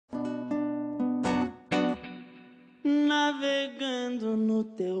navegando no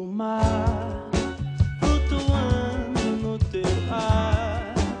teu mar, flutuando no teu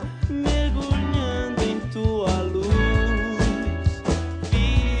ar, mergulhando em tua luz,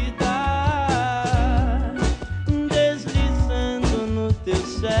 vida, deslizando no teu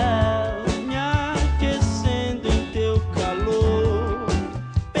céu, me aquecendo em teu calor,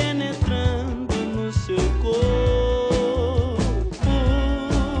 penetrando no seu corpo.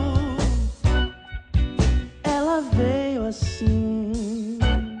 Ela veio assim,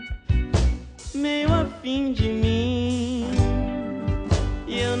 meio a fim de mim,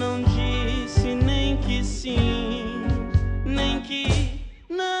 e eu não disse nem que sim, nem que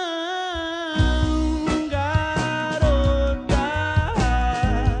não. Garota,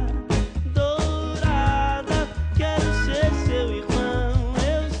 dourada, quero ser seu irmão,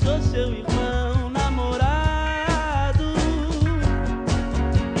 eu sou seu irmão, namorado.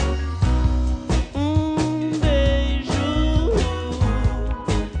 Um beijo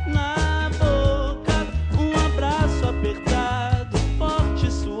na boca, um abraço apertado,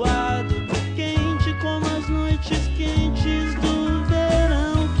 forte, suado, quente como as noites quentes do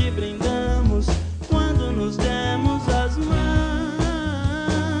verão que brindamos quando nos demos as mãos,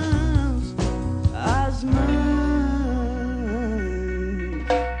 as mãos.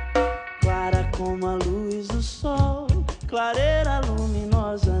 Clara como a luz do sol, clareira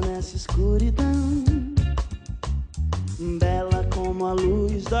luminosa nessa escuridão, bela como a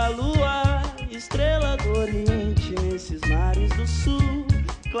luz da lua, estrela do oriente nesses mares do sul,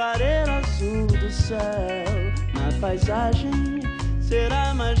 clareira azul do céu na paisagem.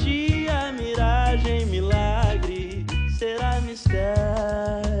 Será magia, miragem, milagre, será mistério,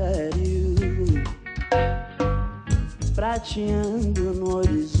 prateando no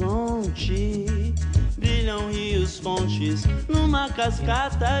horizonte, brilham rios, fontes numa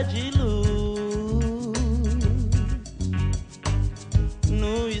cascata de luz.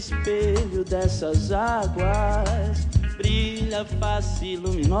 No espelho dessas águas brilha a face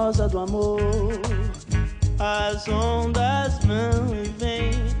luminosa do amor. As ondas vão e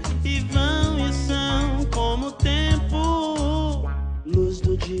vêm, e vão e são como o tempo. Luz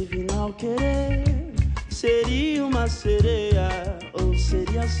do divinal querer, seria uma sereia ou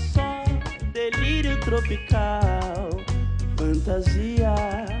seria só delírio tropical, fantasia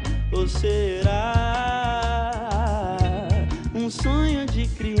ou será um sonho de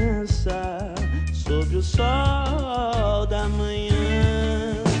criança sobre o sol da manhã?